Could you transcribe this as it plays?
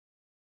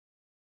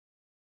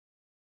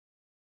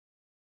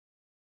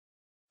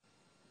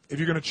if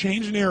you're going to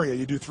change an area,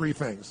 you do three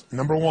things.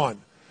 Number one,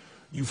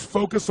 you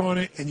focus on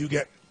it and you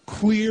get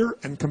clear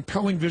and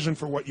compelling vision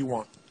for what you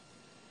want.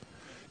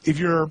 If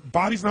your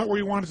body's not where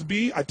you want it to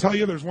be, I tell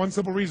you there's one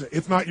simple reason.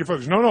 It's not your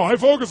focus. No, I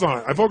focus on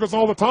it. I focus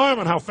all the time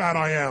on how fat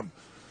I am.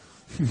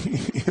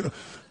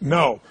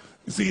 No.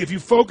 See, if you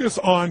focus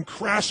on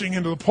crashing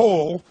into the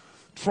pole,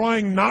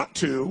 trying not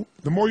to,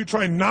 the more you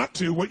try not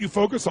to, what you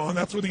focus on,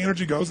 that's where the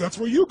energy goes, that's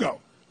where you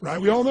go, right?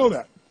 We all know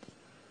that.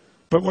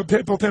 But what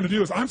people tend to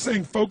do is, I'm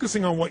saying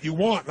focusing on what you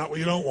want, not what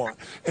you don't want.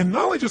 And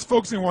not only just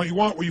focusing on what you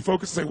want, where you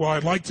focus and say, well,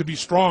 I'd like to be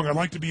strong, I'd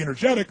like to be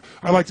energetic,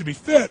 I'd like to be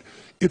fit.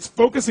 It's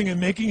focusing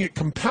and making it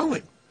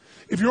compelling.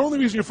 If your only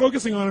reason you're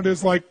focusing on it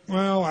is like,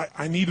 well,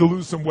 I need to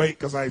lose some weight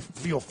because I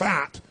feel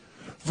fat,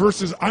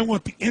 versus I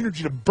want the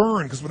energy to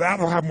burn because with that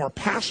I'll have more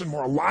passion,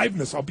 more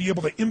aliveness, I'll be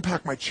able to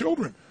impact my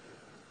children.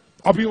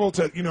 I'll be able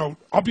to,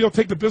 I'll be able to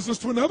take the business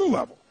to another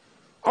level.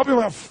 I'll be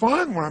able to have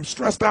fun when I'm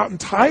stressed out and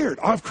tired.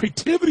 I'll have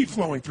creativity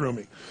flowing through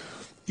me.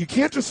 You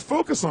can't just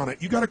focus on it.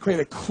 You've got to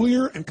create a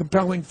clear and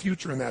compelling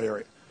future in that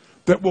area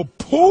that will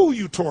pull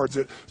you towards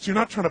it so you're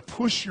not trying to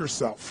push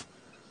yourself.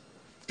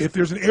 If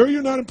there's an area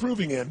you're not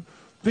improving in,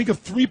 think of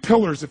three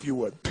pillars, if you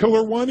would.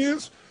 Pillar one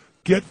is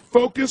get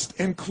focused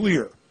and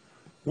clear.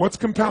 What's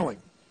compelling?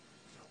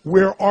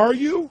 Where are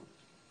you?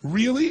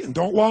 Really? And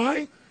don't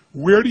lie.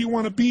 Where do you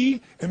want to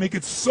be? And make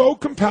it so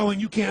compelling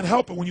you can't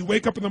help it. When you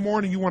wake up in the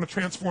morning, you want to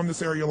transform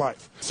this area of your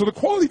life. So the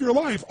quality of your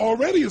life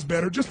already is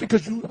better just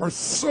because you are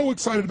so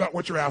excited about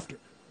what you're after.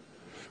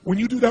 When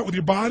you do that with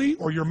your body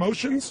or your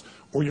emotions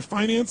or your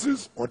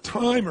finances or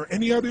time or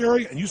any other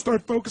area and you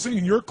start focusing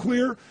and you're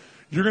clear,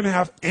 you're going to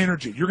have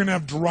energy. You're going to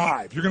have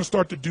drive. You're going to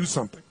start to do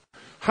something.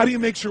 How do you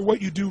make sure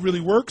what you do really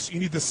works? You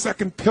need the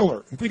second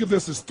pillar. And think of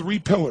this as three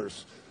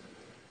pillars.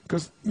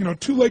 Because,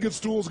 two-legged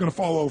stool is going to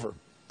fall over.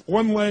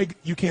 One leg,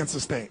 you can't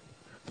sustain.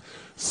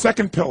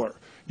 Second pillar,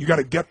 you got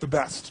to get the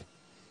best.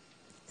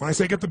 When I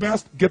say get the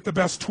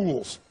best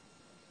tools.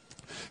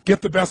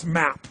 Get the best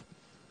map.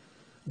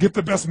 Get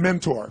the best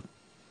mentor.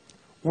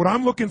 What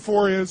I'm looking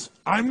for is,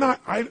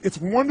 it's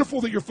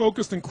wonderful that you're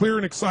focused and clear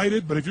and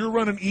excited, but if you're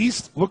running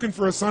east looking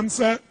for a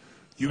sunset,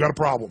 you got a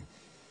problem.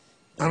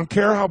 I don't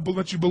care how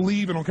much you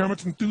believe, I don't care how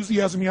much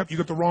enthusiasm you have, you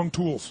got the wrong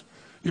tools.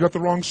 You got the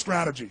wrong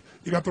strategy.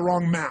 You got the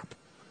wrong map.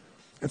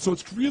 And so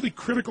it's really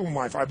critical in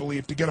life, I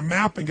believe, to get a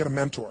map and get a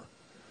mentor.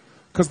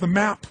 Because the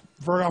map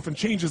very often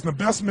changes. And the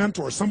best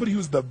mentor, somebody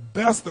who's the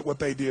best at what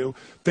they do,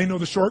 they know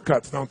the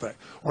shortcuts, don't they?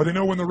 Or they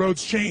know when the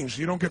roads change.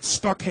 You don't get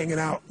stuck hanging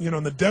out,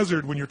 in the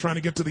desert when you're trying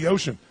to get to the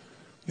ocean,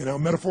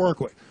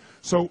 metaphorically.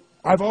 So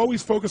I've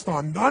always focused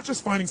on not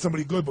just finding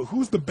somebody good, but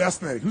who's the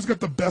best at it, who's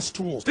got the best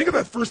tools. Think of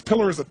that first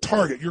pillar as a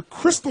target. You're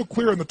crystal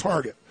clear on the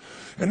target.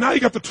 And now you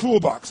got the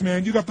toolbox,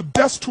 man. You got the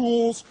best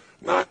tools,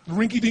 not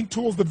rinky-dink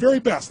tools, the very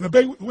best. And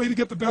the way to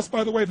get the best,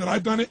 by the way, that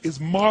I've done it is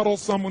model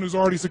someone who's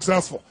already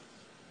successful.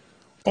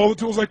 All the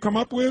tools I come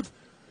up with,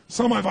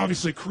 some I've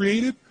obviously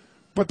created,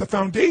 but the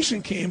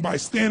foundation came by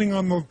standing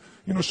on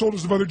the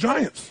shoulders of other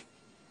giants.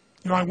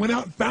 I went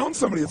out and found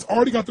somebody that's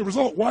already got the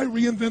result. Why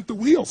reinvent the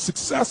wheel?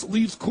 Success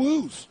leaves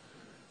clues.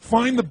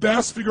 Find the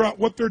best, figure out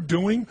what they're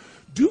doing,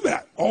 do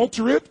that.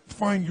 Alter it,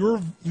 find your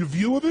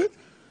view of it,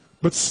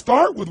 but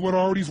start with what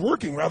already is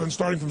working rather than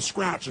starting from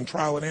scratch and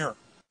trial and error.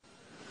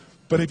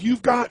 But if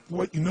you've got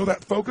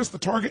that focus, the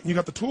target, and you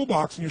got the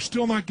toolbox, and you're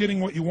still not getting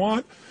what you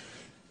want,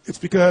 it's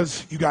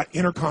because you got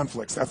inner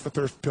conflicts. That's the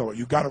third pillar.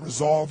 You've got to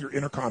resolve your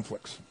inner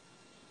conflicts.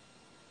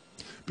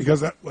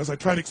 Because as I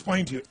try to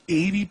explain to you,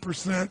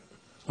 80%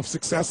 of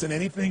success in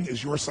anything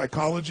is your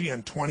psychology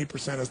and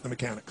 20% is the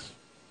mechanics.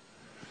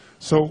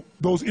 So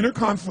those inner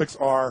conflicts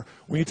are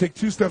when you take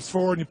 2 steps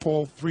forward and you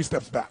pull 3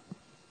 steps back.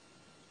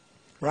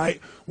 Right?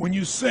 When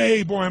you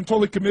say, boy, I'm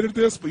totally committed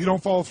to this, but you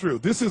don't follow through.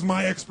 This is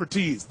my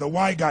expertise, the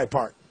why guy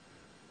part.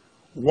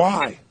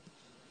 Why?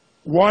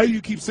 Why do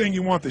you keep saying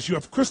you want this? You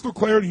have crystal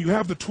clarity, you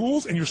have the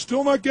tools, and you're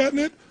still not getting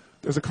it?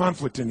 There's a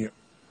conflict in you.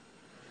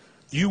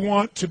 You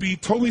want to be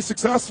totally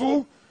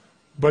successful,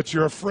 but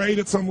you're afraid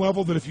at some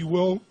level that if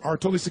you are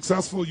totally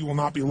successful, you will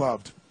not be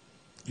loved.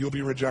 You'll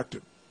be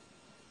rejected.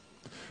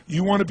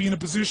 You want to be in a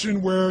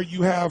position where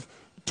you have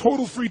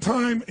total free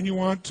time and you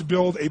want to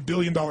build a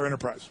billion-dollar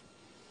enterprise.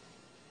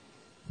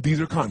 These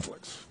are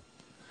conflicts.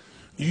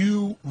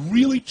 You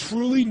really,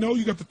 truly know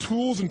you got the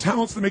tools and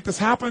talents to make this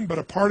happen, but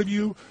a part of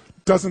you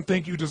doesn't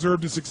think you deserve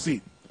to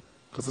succeed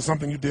because of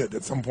something you did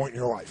at some point in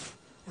your life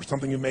or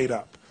something you made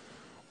up.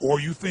 Or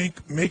you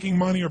think making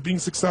money or being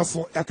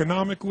successful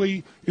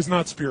economically is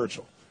not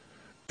spiritual.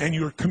 And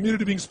you're committed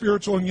to being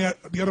spiritual, and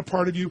yet the other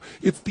part of you,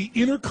 it's the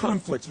inner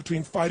conflicts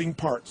between fighting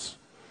parts.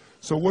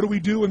 So what do we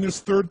do in this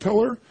third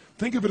pillar?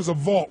 Think of it as a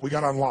vault we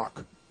got to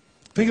unlock.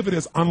 Think of it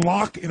as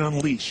unlock and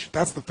unleash.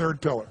 That's the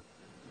third pillar.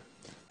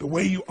 The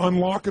way you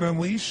unlock and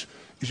unleash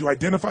is you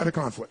identify the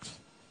conflicts.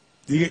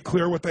 You get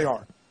clear what they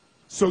are.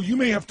 So you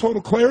may have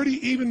total clarity,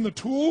 even the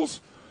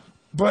tools,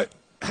 but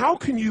how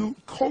can you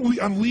totally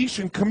unleash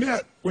and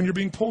commit when you're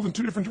being pulled in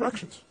 2 different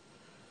directions?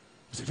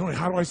 You say, Tony,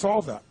 how do I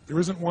solve that? There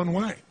isn't one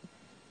way.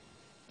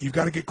 You've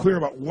got to get clear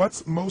about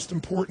what's most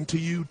important to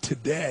you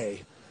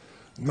today,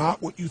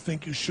 not what you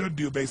think you should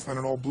do based on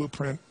an old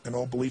blueprint, an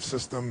old belief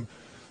system,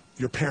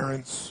 your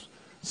parents,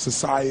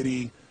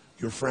 society,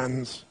 your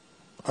friends.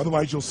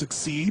 Otherwise, you'll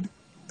succeed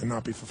and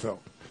not be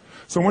fulfilled.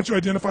 So once you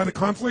identify the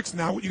conflicts,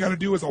 now what you got to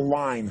do is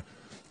align.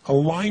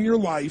 Align your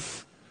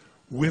life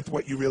with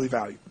what you really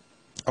value.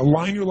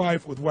 Align your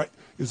life with what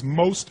is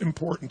most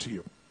important to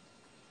you.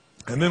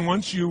 And then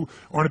once you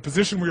are in a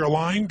position where you're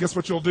aligned, guess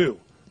what you'll do?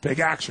 Take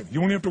action. You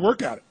won't have to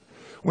work at it.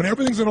 When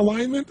everything's in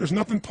alignment, there's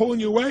nothing pulling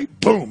you away,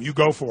 boom, you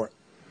go for it.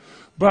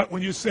 But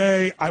when you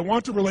say, I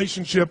want a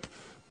relationship,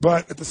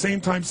 but at the same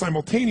time,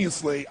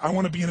 simultaneously, I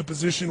want to be in a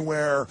position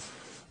where,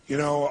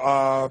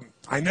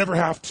 I never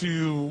have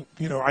to,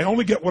 I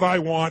only get what I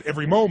want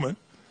every moment,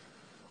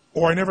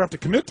 or I never have to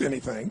commit to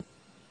anything,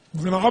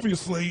 then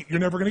obviously you're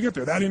never going to get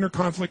there. That inner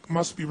conflict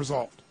must be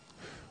resolved.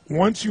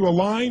 Once you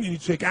align and you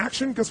take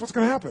action, guess what's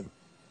going to happen?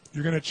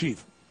 You're going to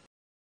achieve.